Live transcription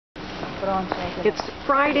It's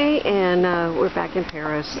Friday and we're back in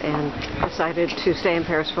Paris and decided to stay in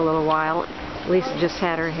Paris for a little while. Lisa just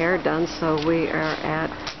had her hair done, so we are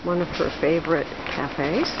at one of her favorite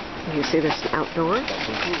cafes. You see this outdoors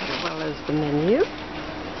as well as the menu.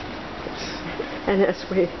 And as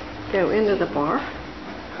we go into the bar,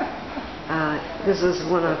 this is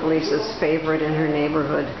one of Lisa's favorite in her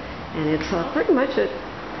neighborhood, and it's pretty much a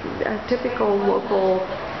typical local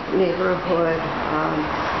neighborhood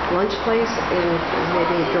lunch place and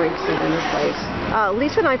maybe drinks and dinner place.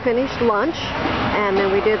 Lisa and I finished lunch, and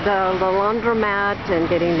then we did the laundromat and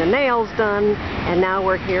getting the nails done, and now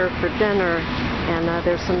we're here for dinner. And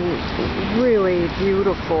there's some really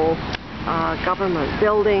beautiful government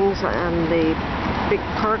buildings and the big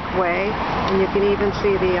parkway, and you can even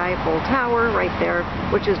see the Eiffel Tower right there,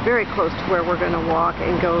 which is very close to where we're going to walk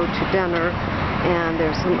and go to dinner. And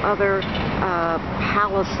there's some other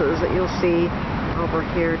palaces that you'll see over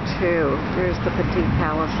here too. There's the Petit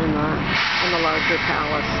Palace and the larger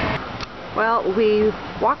palace. Well, we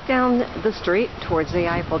walked down the street towards the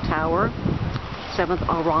Eiffel Tower, 7th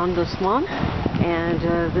arrondissement, and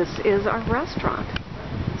this is our restaurant.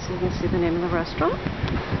 So you can see the name of the restaurant.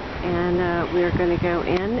 And we're going to go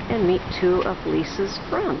in and meet two of Lisa's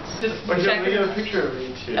friends.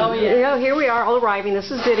 Oh, yeah. Here we are, all arriving.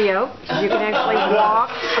 This is video. You can actually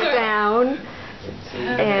walk down,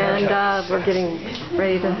 and we're getting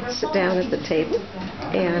ready to sit down at the table.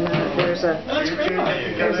 And there's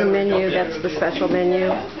a menu. That's the special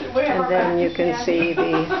menu, and then you can see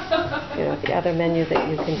the other menu that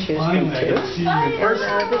you can choose from too.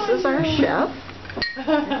 And this is our chef.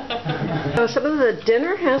 So some of the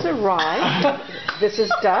dinner has arrived. This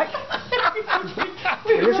is duck.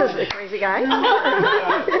 This is the crazy guy.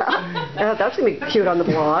 That's going to be cute on the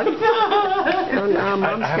blog. And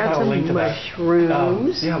Mom's got some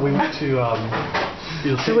mushrooms. Yeah, we went to...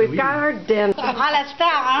 so we've got our dinner.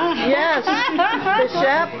 Yes, the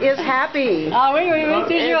chef is happy. And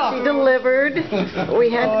she delivered. We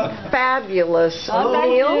had fabulous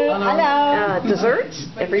meal. Desserts.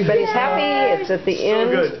 Everybody's happy. It's at the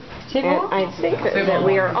end. And I think that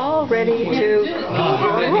we are all ready to go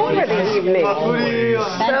home for the evening.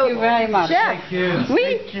 Thank you very much. Chef,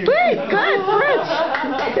 good,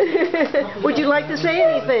 Would you like to say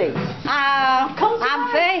anything?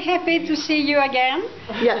 I'm very happy to see you again.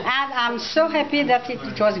 Yes. And I'm so happy that it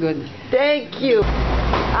was good. Thank you.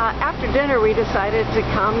 After dinner, we decided to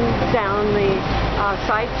come down the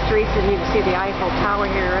side streets, and you can see the Eiffel Tower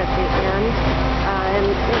here at the end. And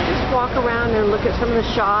just walk around and look at some of the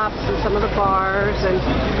shops and some of the bars and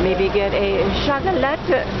maybe get a chocolate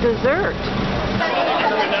dessert.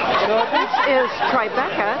 So this is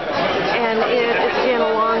Tribeca, and it is again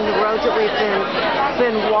along the roads that we've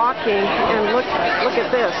been walking. And look at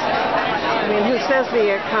this. I mean, who says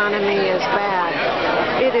the economy is bad?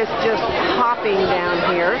 It is just hopping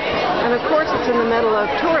down here. And of course it's in the middle of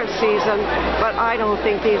tourist season, but I don't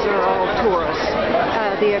think these are all tourists.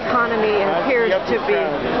 The economy appears to be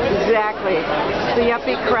exactly the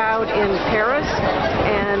yuppie crowd in Paris,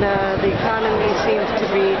 and the economy seems to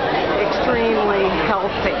be extremely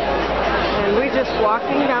healthy. And we're just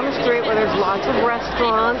walking down the street where there's lots of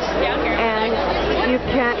restaurants, and you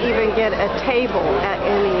can't even get a table at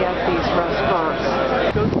any of these restaurants.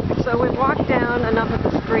 So we walked down enough of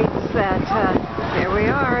the streets that there we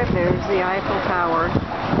are. There's the Eiffel Tower,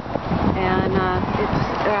 and it's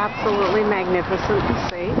absolutely magnificent to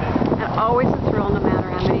see. And always a thrill, no matter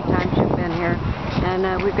how many times you've been here.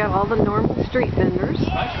 And we've got all the normal street vendors,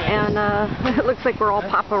 and it looks like we're all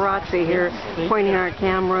paparazzi here, pointing our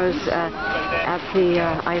cameras at the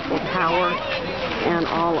Eiffel Tower and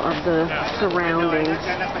all of the surroundings.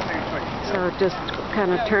 So just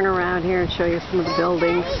kind of turn around here and show you some of the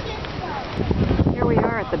buildings. Here we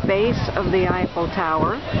are at the base of the Eiffel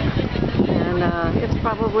Tower, and it's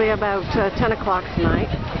probably about 10 o'clock tonight,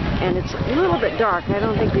 and it's a little bit dark. I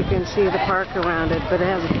don't think you can see the park around it, but it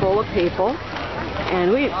has full of people,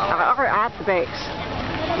 and we are at the base.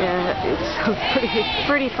 Yeah, it's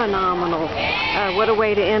pretty phenomenal. What a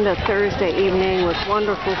way to end a Thursday evening with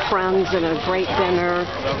wonderful friends and a great dinner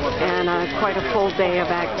and quite a full day of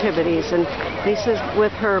activities. And Lisa's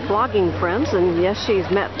with her blogging friends, and yes, she's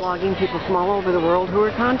met blogging people from all over the world who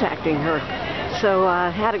are contacting her. So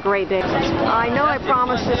had a great day. I know I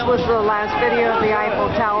promised this was the last video of the Eiffel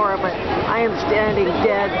Tower, but I am standing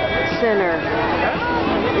dead center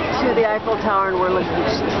to the Eiffel Tower, and we're looking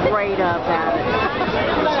straight up at it.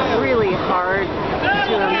 It's really hard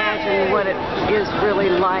to imagine what it is really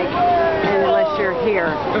like unless you're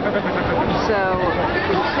here. So you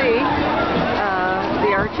can see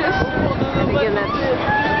the arches, and again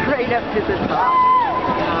that's right up to the top.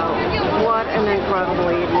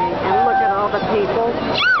 incredible evening. And look at all the people.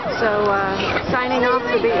 So signing off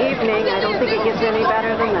for the evening, I don't think it gets any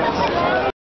better than this.